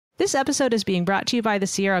This episode is being brought to you by the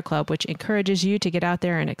Sierra Club, which encourages you to get out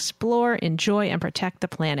there and explore, enjoy, and protect the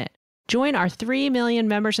planet. Join our 3 million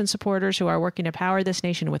members and supporters who are working to power this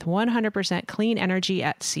nation with 100% clean energy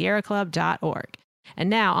at sierraclub.org. And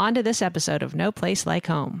now, on to this episode of No Place Like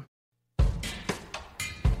Home.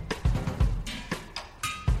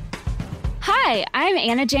 Hi, I'm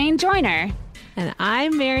Anna Jane Joyner. And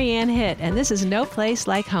I'm Marianne Hitt, and this is No Place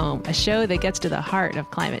Like Home, a show that gets to the heart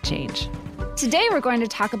of climate change. Today we're going to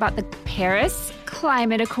talk about the Paris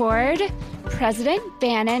Climate Accord, President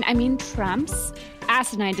Trump's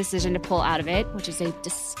asinine decision to pull out of it, which is a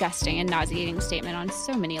disgusting and nauseating statement on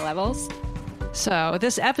so many levels. So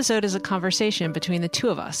this episode is a conversation between the two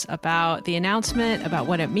of us about the announcement, about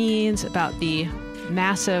what it means, about the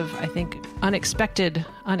massive, I think,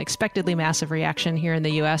 unexpectedly massive reaction here in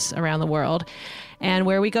the U.S., around the world, and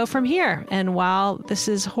where we go from here. And while this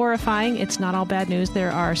is horrifying, it's not all bad news.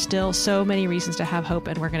 There are still so many reasons to have hope,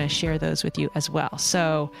 and we're going to share those with you as well.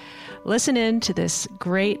 So listen in to this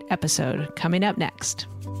great episode coming up next.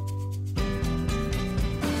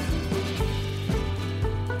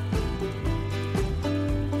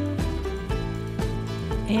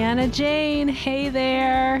 Anna Jane, hey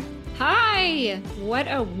there. Hi, what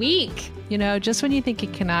a week. You know, just when you think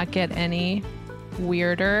it cannot get any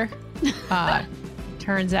weirder,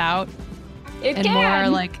 turns out It and can. more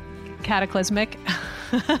like cataclysmic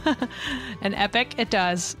and epic, it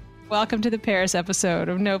does. Welcome to the Paris episode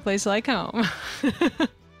of No Place Like Home.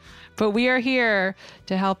 But we are here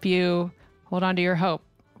to help you hold on to your hope.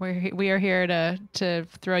 We are here to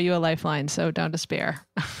throw you a lifeline, so don't despair.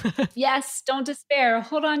 Yes, don't despair.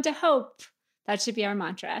 Hold on to hope. That should be our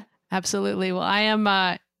mantra. Absolutely. Well, I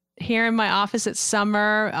am here in my office. It's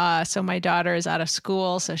summer, so my daughter is out of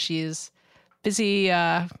school, so she's busy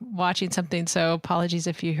watching something. So apologies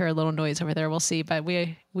if you hear a little noise over there. We'll see. But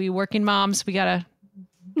we working moms, we gotta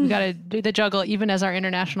do the juggle, even as our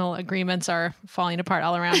international agreements are falling apart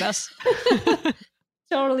all around us.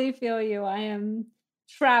 Totally feel you. I am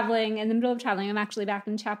traveling, in the middle of traveling. I'm actually back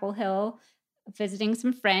in Chapel Hill visiting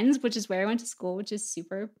some friends, which is where I went to school, which is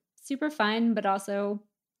super, super fun, but also,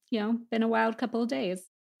 been a wild couple of days.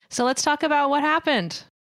 So let's talk about what happened.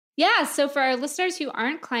 Yeah. So for our listeners who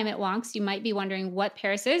aren't climate wonks, you might be wondering what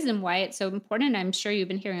Paris is and why it's so important. I'm sure you've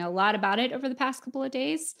been hearing a lot about it over the past couple of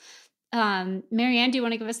days. Marianne, do you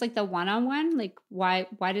want to give us the one-on-one? Why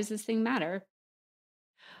does this thing matter?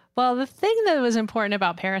 Well, the thing that was important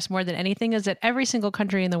about Paris more than anything is that every single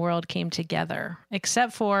country in the world came together,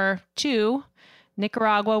 except for two,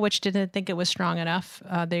 Nicaragua, which didn't think it was strong enough,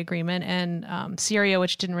 the agreement, and Syria,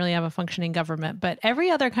 which didn't really have a functioning government. But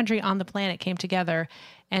every other country on the planet came together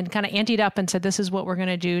and kind of anteed up and said, this is what we're going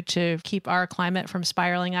to do to keep our climate from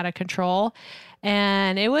spiraling out of control.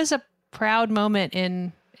 And it was a proud moment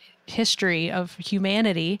in history of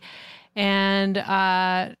humanity. And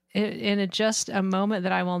in just a moment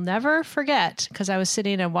that I will never forget, because I was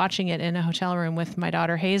sitting and watching it in a hotel room with my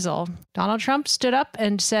daughter Hazel, Donald Trump stood up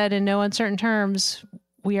and said in no uncertain terms,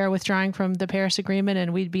 we are withdrawing from the Paris Agreement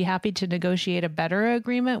and we'd be happy to negotiate a better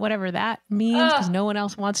agreement, whatever that means, because no one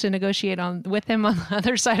else wants to negotiate with him on the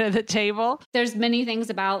other side of the table. There's many things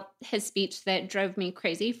about his speech that drove me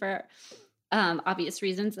crazy for obvious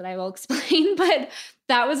reasons that I will explain, but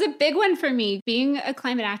that was a big one for me. Being a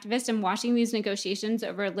climate activist and watching these negotiations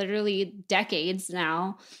over literally decades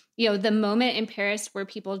now, the moment in Paris where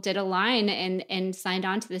people did align and signed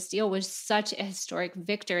on to this deal was such a historic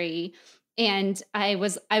victory. And I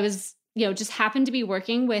was just happened to be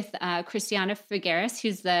working with Christiana Figueres,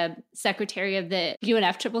 who's the secretary of the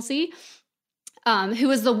UNFCCC, who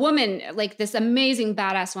was the woman, this amazing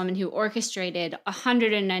badass woman who orchestrated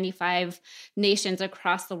 195 nations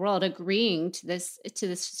across the world agreeing to this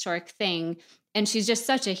historic thing. And she's just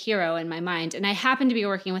such a hero in my mind. And I happened to be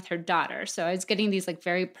working with her daughter. So I was getting these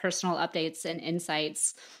very personal updates and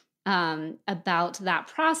insights about that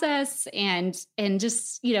process and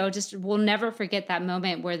just we'll never forget that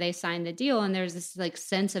moment where they signed the deal. And there's this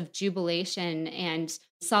sense of jubilation and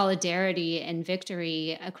solidarity and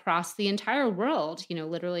victory across the entire world.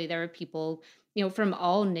 Literally there were people, from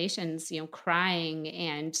all nations, crying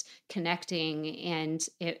and connecting. And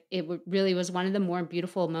it really was one of the more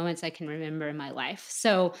beautiful moments I can remember in my life.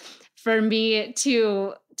 So for me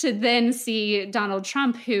to then see Donald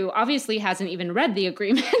Trump, who obviously hasn't even read the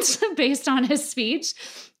agreement based on his speech,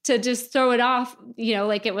 to just throw it off,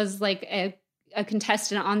 like it was a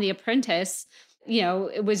contestant on The Apprentice,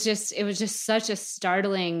 it was just such a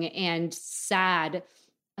startling and sad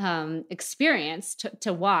experience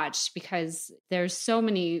to watch, because there's so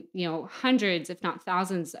many, hundreds, if not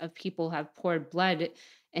thousands of people have poured blood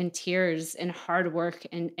and tears and hard work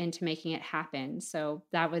into making it happen. So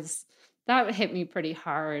that hit me pretty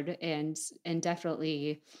hard, and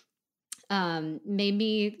definitely made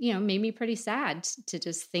me pretty sad to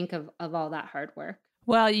just think of all that hard work.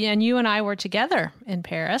 Well, yeah, and you and I were together in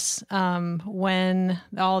Paris when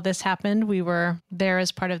all this happened. We were there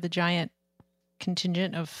as part of the giant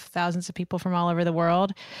contingent of thousands of people from all over the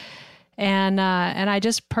world. And I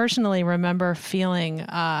just personally remember feeling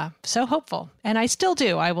so hopeful. And I still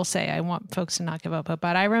do, I will say. I want folks to not give up hope.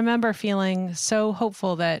 But I remember feeling so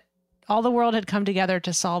hopeful that all the world had come together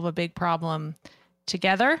to solve a big problem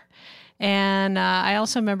together. And I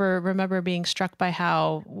also remember being struck by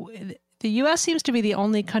how the U.S. seems to be the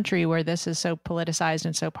only country where this is so politicized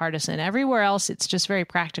and so partisan. Everywhere else, it's just very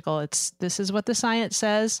practical. This is what the science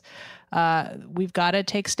says. We've got to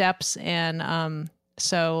take steps, and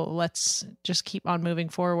so let's just keep on moving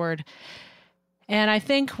forward. And I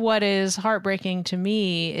think what is heartbreaking to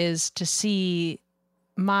me is to see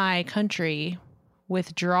my country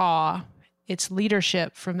withdraw its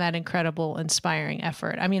leadership from that incredible, inspiring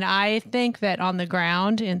effort. I mean, I think that on the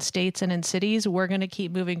ground in states and in cities, we're going to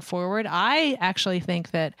keep moving forward. I actually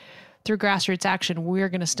think that through grassroots action, we're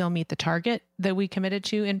going to still meet the target that we committed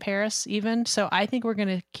to in Paris even. So I think we're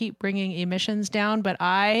going to keep bringing emissions down. But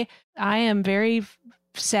I am very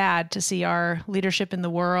sad to see our leadership in the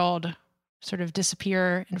world sort of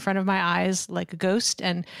disappear in front of my eyes like a ghost.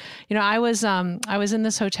 And, I was in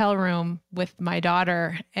this hotel room with my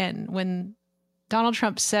daughter, and when Donald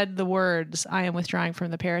Trump said the words, "I am withdrawing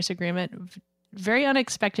from the Paris Agreement," very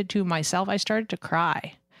unexpected to myself, I started to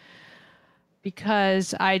cry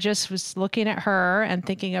because I just was looking at her and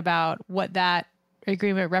thinking about what that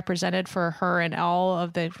agreement represented for her and all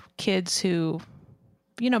of the kids who,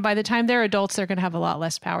 by the time they're adults, they're going to have a lot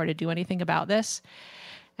less power to do anything about this.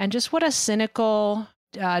 And just what a cynical,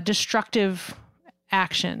 destructive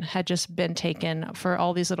action had just been taken for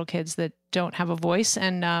all these little kids that don't have a voice,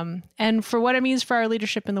 and for what it means for our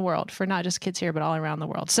leadership in the world, for not just kids here, but all around the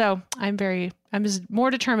world. So I'm more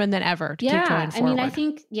determined than ever to keep going forward. I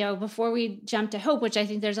think, before we jump to hope, which I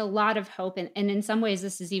think there's a lot of hope, and in some ways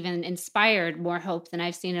this has even inspired more hope than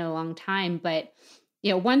I've seen in a long time. But,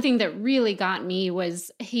 one thing that really got me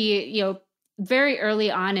was he, very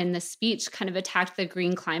early on in the speech kind of attacked the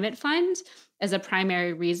Green Climate Fund as a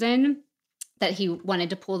primary reason that he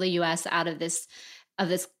wanted to pull the US out of this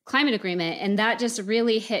climate agreement. And that just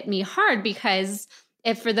really hit me hard, because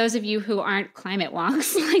if for those of you who aren't climate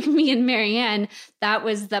wonks like me and Marianne, that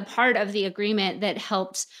was the part of the agreement that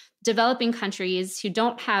helped developing countries who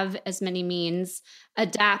don't have as many means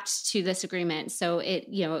adapt to this agreement. So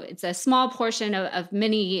it's a small portion of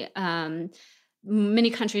many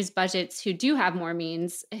countries' budgets who do have more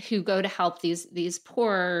means, who go to help these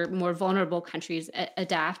poorer, more vulnerable countries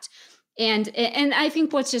adapt. And I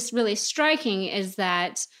think what's just really striking is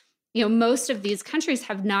that, most of these countries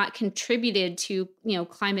have not contributed to,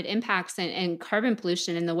 climate impacts and carbon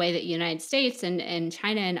pollution in the way that the United States and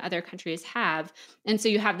China and other countries have. And so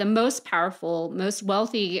you have the most powerful, most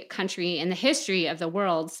wealthy country in the history of the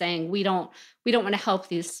world saying, we don't want to help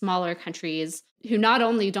these smaller countries who not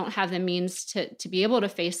only don't have the means to be able to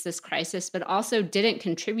face this crisis, but also didn't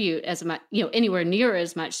contribute as much, anywhere near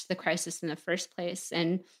as much to the crisis in the first place.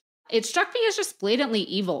 And it struck me as just blatantly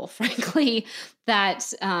evil, frankly, that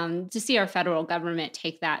to see our federal government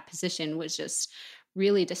take that position was just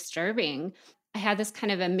really disturbing. I had this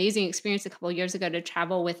kind of amazing experience a couple of years ago to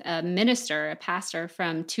travel with a pastor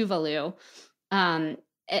from Tuvalu,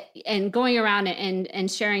 and going around and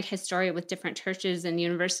sharing his story with different churches and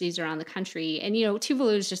universities around the country. And,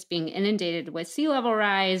 Tuvalu is just being inundated with sea level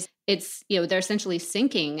rise. It's, they're essentially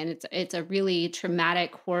sinking, and it's a really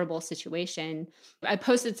traumatic, horrible situation. I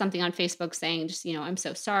posted something on Facebook saying just, I'm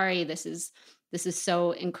so sorry. This is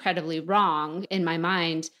so incredibly wrong in my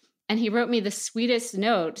mind. And he wrote me the sweetest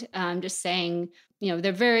note, just saying,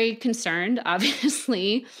 they're very concerned,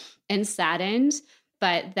 obviously, and saddened,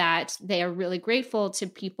 but that they are really grateful to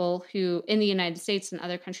people who in the United States and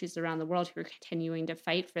other countries around the world who are continuing to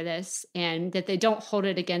fight for this, and that they don't hold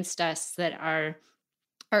it against us that our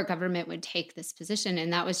government would take this position.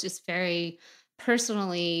 And that was just very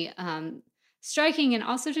personally striking, and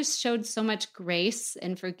also just showed so much grace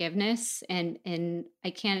and forgiveness. And I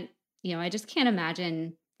just can't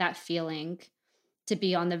imagine that feeling, to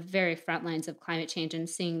be on the very front lines of climate change and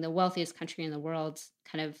seeing the wealthiest country in the world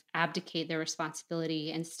kind of abdicate their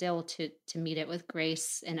responsibility and still to meet it with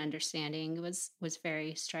grace and understanding was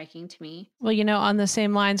very striking to me. Well, on the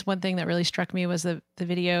same lines, one thing that really struck me was the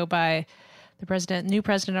video by the new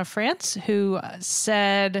president of France, who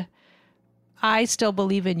said, "I still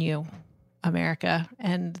believe in you, America,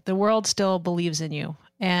 and the world still believes in you."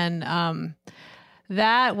 And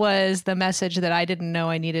that was the message that I didn't know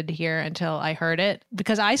I needed to hear until I heard it,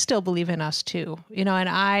 because I still believe in us too, and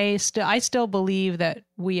I still believe that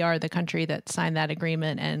we are the country that signed that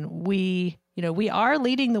agreement, and we are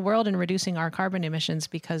leading the world in reducing our carbon emissions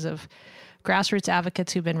because of grassroots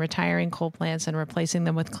advocates who've been retiring coal plants and replacing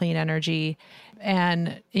them with clean energy,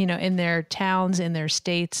 and in their towns, in their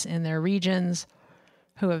states, in their regions,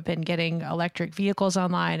 who have been getting electric vehicles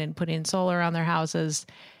online and putting solar on their houses.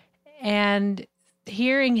 And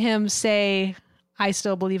hearing him say, I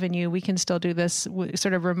still believe in you, we can still do this,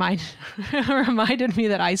 sort of reminded me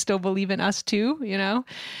that I still believe in us too,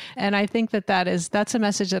 And I think that's a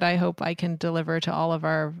message that I hope I can deliver to all of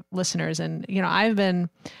our listeners. And, I've been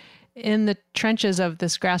in the trenches of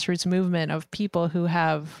this grassroots movement of people who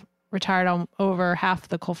have retired over half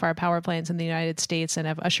the coal-fired power plants in the United States and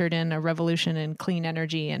have ushered in a revolution in clean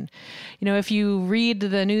energy. And, if you read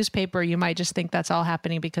the newspaper, you might just think that's all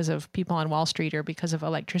happening because of people on Wall Street or because of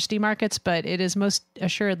electricity markets, but it is most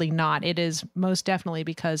assuredly not. It is most definitely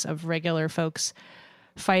because of regular folks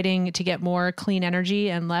fighting to get more clean energy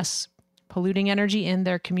and less polluting energy in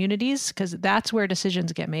their communities, because that's where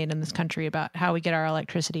decisions get made in this country about how we get our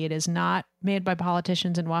electricity. It is not made by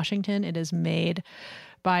politicians in Washington. It is made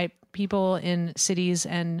by people in cities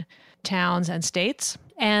and towns and states.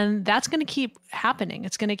 And that's going to keep happening.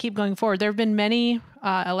 It's going to keep going forward. There have been many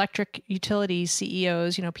electric utility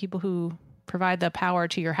CEOs, people who provide the power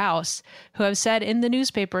to your house, who have said in the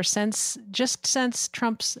newspaper since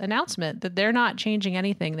Trump's announcement that they're not changing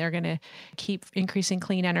anything. They're going to keep increasing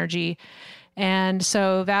clean energy. And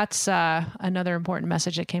so that's another important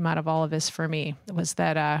message that came out of all of this for me, was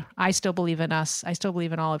that I still believe in us. I still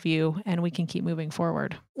believe in all of you, and we can keep moving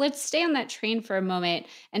forward. Let's stay on that train for a moment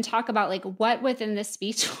and talk about what within this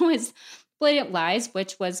speech was blatant lies,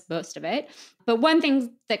 which was most of it. But one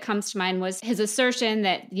thing that comes to mind was his assertion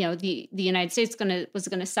that, the United States was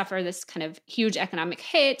going to suffer this kind of huge economic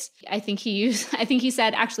hit. I think he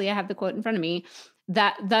said, actually, I have the quote in front of me,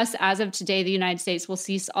 that thus, as of today, the United States will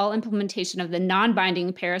cease all implementation of the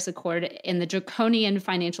non-binding Paris Accord and the draconian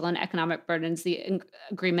financial and economic burdens the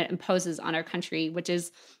agreement imposes on our country, which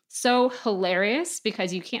is so hilarious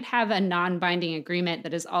because you can't have a non-binding agreement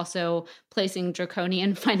that is also placing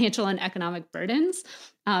draconian financial and economic burdens.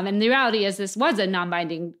 And the reality is this was a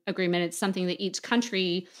non-binding agreement. It's something that each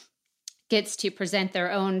country gets to present their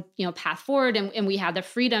own, path forward. And we had the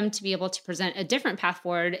freedom to be able to present a different path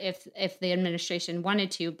forward if the administration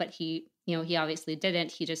wanted to, but he obviously didn't.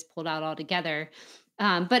 He just pulled out altogether.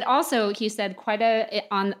 But also he said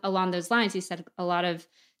along those lines, he said a lot of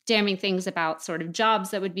damning things about sort of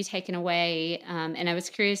jobs that would be taken away. And I was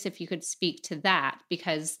curious if you could speak to that,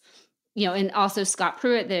 because, and also Scott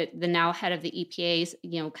Pruitt, the now head of the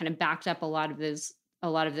EPA, kind of backed up a lot of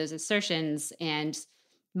those assertions. And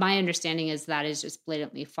my understanding is that is just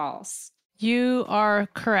blatantly false. You are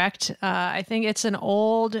correct. I think it's an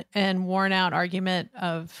old and worn out argument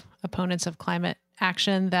of opponents of climate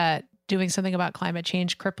action that doing something about climate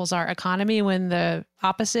change cripples our economy, when the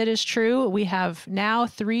opposite is true. We have now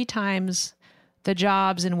 3 times the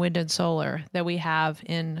jobs in wind and solar that we have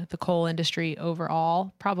in the coal industry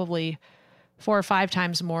overall, probably 4 or 5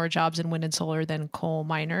 times more jobs in wind and solar than coal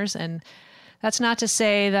miners. And that's not to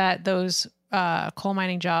say that those coal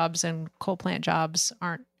mining jobs and coal plant jobs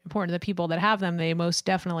aren't important to the people that have them. They most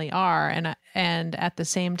definitely are. And at the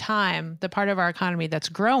same time, the part of our economy that's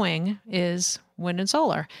growing is wind and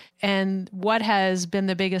solar. And what has been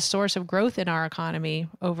the biggest source of growth in our economy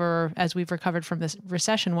as we've recovered from this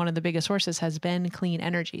recession, one of the biggest sources has been clean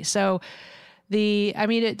energy. So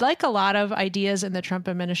like a lot of ideas in the Trump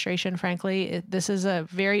administration, frankly, this is a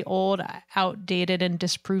very old, outdated, and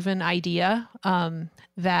disproven idea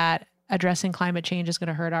that addressing climate change is going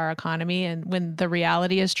to hurt our economy. And when the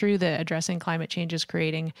reality is true that addressing climate change is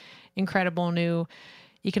creating incredible new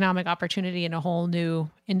economic opportunity in a whole new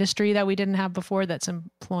industry that we didn't have before, that's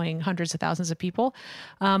employing hundreds of thousands of people.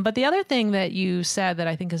 But the other thing that you said that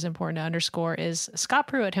I think is important to underscore is Scott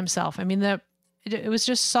Pruitt himself. I mean, it was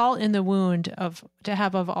just salt in the wound to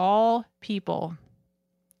have, of all people,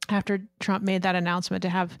 after Trump made that announcement, to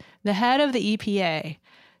have the head of the EPA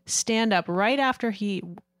stand up right after he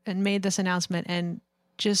made this announcement and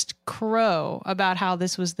just crow about how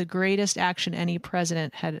this was the greatest action any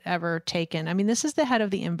president had ever taken. I mean, this is the head of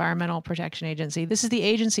the Environmental Protection Agency. This is the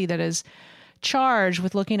agency that is charged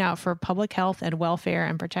with looking out for public health and welfare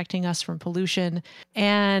and protecting us from pollution.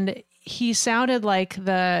 And he sounded like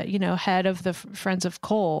the, head of the Friends of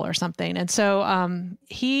Coal or something. And so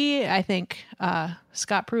I think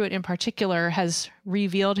Scott Pruitt in particular has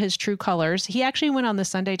revealed his true colors. He actually went on the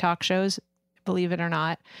Sunday talk shows, believe it or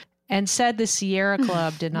not, and said the Sierra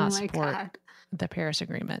Club did not Oh my support God. the Paris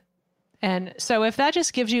Agreement. And so if that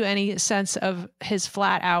just gives you any sense of his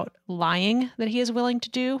flat out lying that he is willing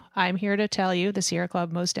to do, I'm here to tell you the Sierra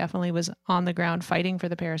Club most definitely was on the ground fighting for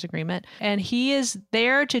the Paris Agreement. And he is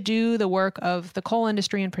there to do the work of the coal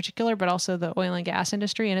industry in particular, but also the oil and gas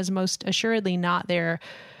industry, and is most assuredly not there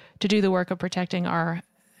to do the work of protecting our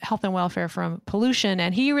health and welfare from pollution.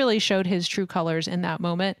 And he really showed his true colors in that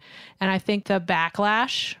moment. And I think the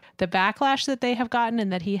backlash that they have gotten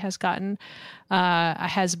and that he has gotten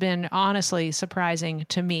has been honestly surprising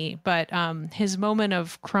to me. But his moment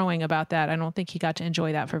of crowing about that, I don't think he got to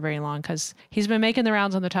enjoy that for very long, because he's been making the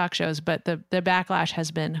rounds on the talk shows, but the backlash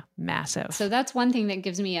has been massive. So that's one thing that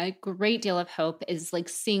gives me a great deal of hope, is like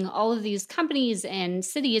seeing all of these companies and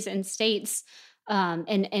cities and states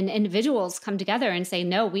and individuals come together and say,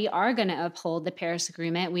 no, we are going to uphold the Paris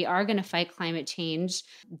Agreement. We are going to fight climate change.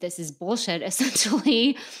 This is bullshit,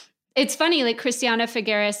 essentially. It's funny, like Christiana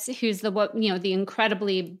Figueres, who's the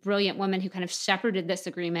incredibly brilliant woman who kind of shepherded this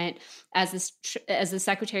agreement as the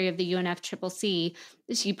secretary of the UNFCCC.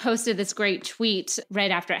 She posted this great tweet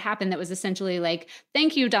right after it happened that was essentially like,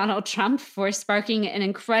 "Thank you, Donald Trump, for sparking an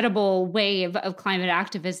incredible wave of climate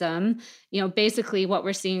activism." Basically what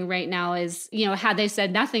we're seeing right now is, had they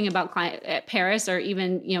said nothing about Paris, or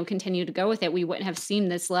even, continue to go with it, we wouldn't have seen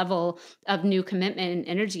this level of new commitment and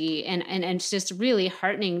energy. And it's just really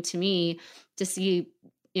heartening to me to see,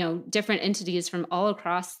 different entities from all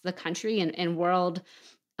across the country and world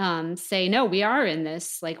say, no, we are in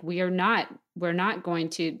this. Like, we're not going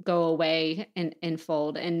to go away and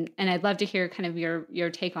fold. And I'd love to hear kind of your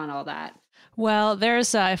take on all that. Well,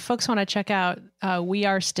 there's if folks want to check out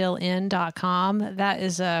wearestillin.com. That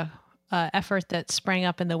is a effort that sprang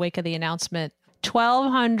up in the wake of the announcement.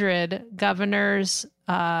 1,200 governors,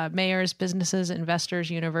 mayors, businesses, investors,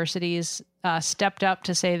 universities stepped up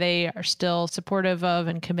to say they are still supportive of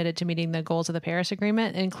and committed to meeting the goals of the Paris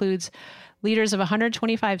Agreement. It includes leaders of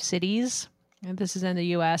 125 cities, and this is in the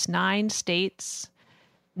U.S., 9 states,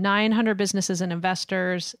 900 businesses and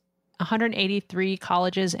investors, 183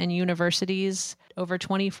 colleges and universities, over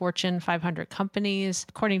 20 Fortune 500 companies.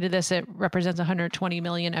 According to this, it represents 120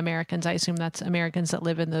 million Americans. I assume that's Americans that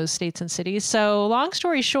live in those states and cities. So long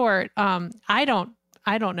story short,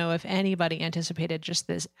 I don't know if anybody anticipated just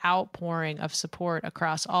this outpouring of support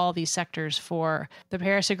across all these sectors for the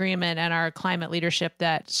Paris Agreement and our climate leadership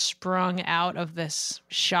that sprung out of this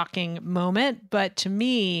shocking moment. But to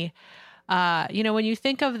me, when you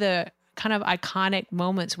think of the kind of iconic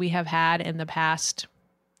moments we have had in the past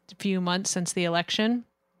few months since the election,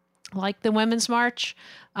 like the Women's March,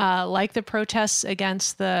 like the protests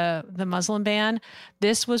against the Muslim ban,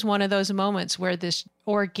 this was one of those moments where this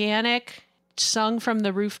organic, sung from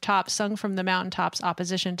the rooftops, sung from the mountaintops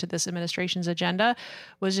opposition to this administration's agenda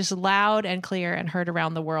was just loud and clear and heard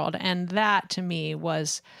around the world. And that to me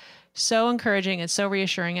was so encouraging and so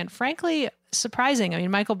reassuring and frankly surprising. I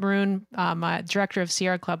mean, Michael Brune, my director of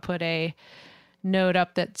Sierra Club, put a note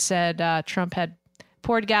up that said Trump had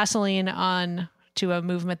poured gasoline on to a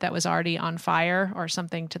movement that was already on fire or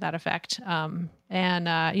something to that effect.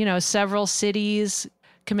 Several cities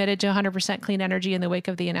committed to 100% clean energy in the wake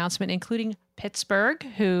of the announcement, including Pittsburgh,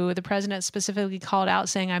 who the president specifically called out,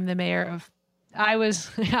 saying, "I'm the mayor of." I was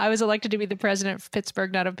elected to be the president of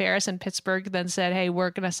Pittsburgh, not of Paris, and Pittsburgh then said, "Hey,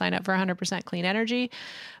 we're going to sign up for 100% clean energy."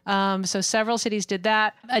 So several cities did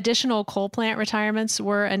that. Additional coal plant retirements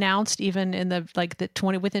were announced, even in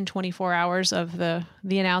within 24 hours of the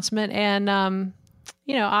announcement, and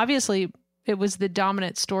obviously it was the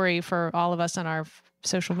dominant story for all of us on our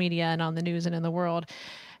social media and on the news and in the world.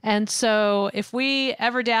 And so if we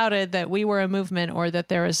ever doubted that we were a movement or that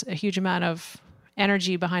there was a huge amount of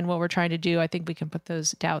energy behind what we're trying to do, I think we can put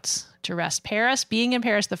those doubts to rest. Being in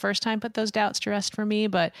Paris the first time put those doubts to rest for me,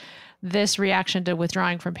 but this reaction to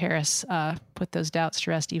withdrawing from Paris put those doubts to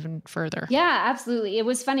rest even further. Yeah, absolutely. It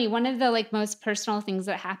was funny. One of the most personal things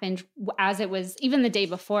that happened as it was even the day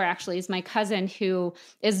before actually is my cousin, who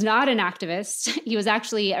is not an activist. He was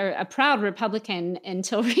actually a proud Republican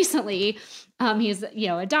until recently. He's,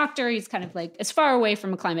 a doctor. He's kind of as far away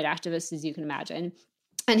from a climate activist as you can imagine.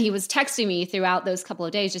 And he was texting me throughout those couple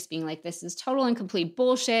of days, just being like, "This is total and complete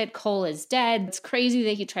bullshit. Coal is dead. It's crazy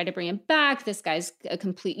that he tried to bring him back. This guy's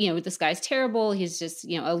this guy's terrible. He's just,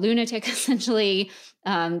 a lunatic, essentially.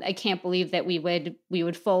 I can't believe that we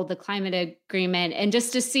would fold the climate agreement." And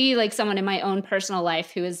just to see someone in my own personal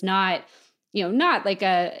life who is not not like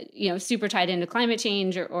a, super tied into climate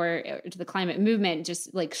change or to the climate movement,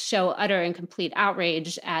 just like show utter and complete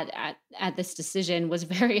outrage at this decision was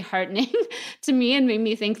very heartening to me, and made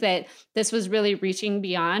me think that this was really reaching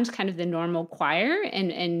beyond kind of the normal choir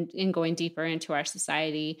and going deeper into our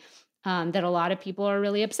society. That a lot of people are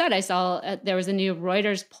really upset. I saw there was a new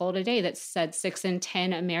Reuters poll today that said 6 in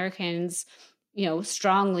 10 Americans,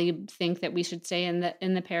 strongly think that we should stay in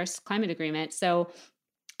the Paris Climate Agreement. So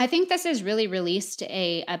I think this has really released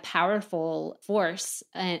a powerful force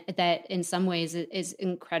that in some ways is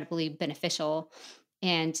incredibly beneficial,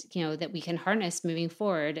 and that we can harness moving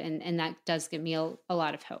forward. And that does give me a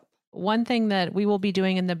lot of hope. One thing that we will be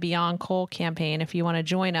doing in the Beyond Coal campaign, if you want to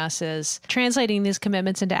join us, is translating these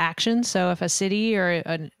commitments into action. So if a city or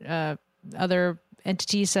other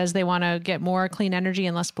entity says they want to get more clean energy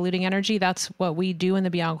and less polluting energy, that's what we do in the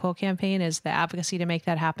Beyond Coal campaign, is the advocacy to make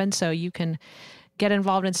that happen. So you can get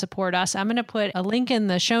involved and support us. I'm going to put a link in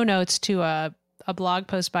the show notes to a blog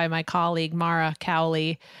post by my colleague, Mara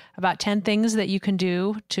Cowley, about 10 things that you can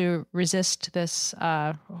do to resist this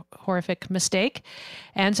horrific mistake.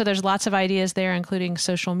 And so there's lots of ideas there, including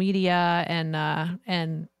social media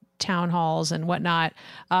and town halls and whatnot.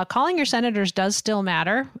 Calling your senators does still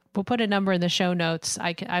matter. We'll put a number in the show notes.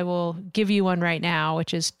 I will give you one right now,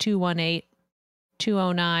 which is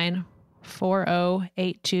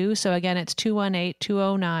 218-209-4082. So again, it's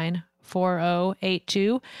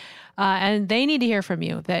 218-209-4082. And they need to hear from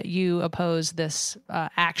you that you oppose this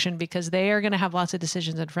action, because they are going to have lots of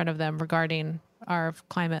decisions in front of them regarding our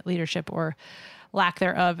climate leadership or lack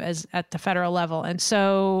thereof at the federal level. And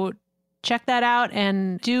so check that out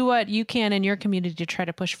and do what you can in your community to try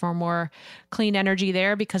to push for more clean energy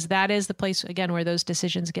there, because that is the place, again, where those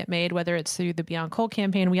decisions get made, whether it's through the Beyond Coal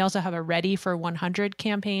campaign. We also have a Ready for 100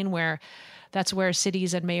 campaign where that's where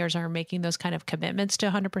cities and mayors are making those kind of commitments to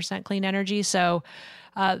 100% clean energy. So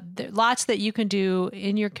lots that you can do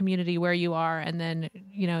in your community where you are. And then,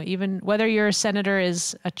 even whether your senator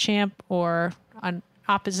is a champ or on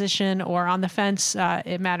opposition or on the fence,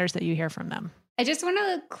 it matters that you hear from them. I just want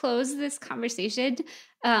to close this conversation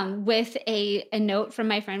with a note from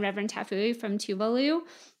my friend Reverend Tafui from Tuvalu,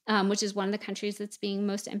 which is one of the countries that's being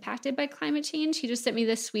most impacted by climate change. He just sent me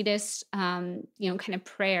the sweetest, kind of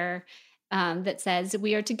prayer that says,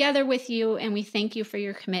 "We are together with you, and we thank you for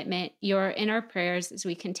your commitment. You're in our prayers as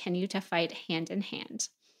we continue to fight hand in hand."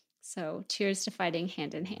 So cheers to fighting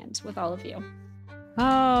hand in hand with all of you.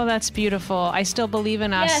 Oh, that's beautiful. I still believe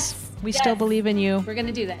in us. Yes, we still believe in you. We're going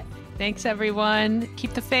to do that. Thanks, everyone.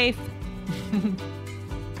 Keep the faith.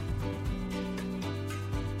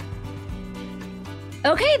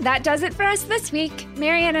 Okay, that does it for us this week.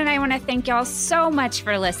 Marianne and I want to thank y'all so much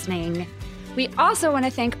for listening. We also want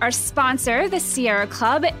to thank our sponsor, the Sierra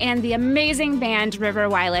Club, and the amazing band River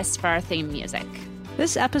Wireless for our theme music.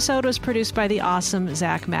 This episode was produced by the awesome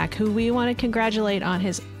Zach Mack, who we want to congratulate on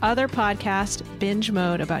his other podcast, Binge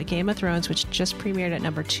Mode, about Game of Thrones, which just premiered at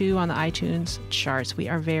number 2 on the iTunes charts. We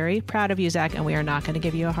are very proud of you, Zach, and we are not going to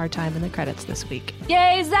give you a hard time in the credits this week.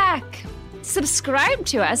 Yay, Zach! Subscribe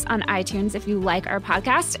to us on iTunes if you like our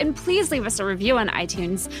podcast, and please leave us a review on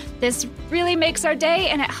iTunes. This really makes our day,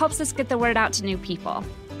 and it helps us get the word out to new people.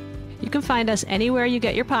 You can find us anywhere you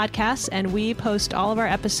get your podcasts, and we post all of our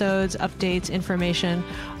episodes, updates, information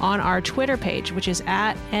on our Twitter page, which is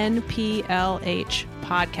at NPLH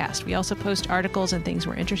Podcast. We also post articles and things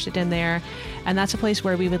we're interested in there, and that's a place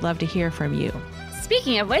where we would love to hear from you.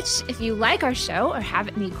 Speaking of which, if you like our show or have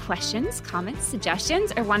any questions, comments,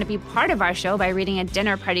 suggestions, or want to be part of our show by reading a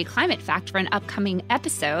dinner party climate fact for an upcoming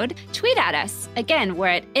episode, tweet at us. Again, we're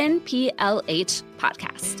at NPLH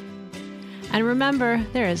Podcast. And remember,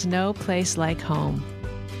 there is no place like home.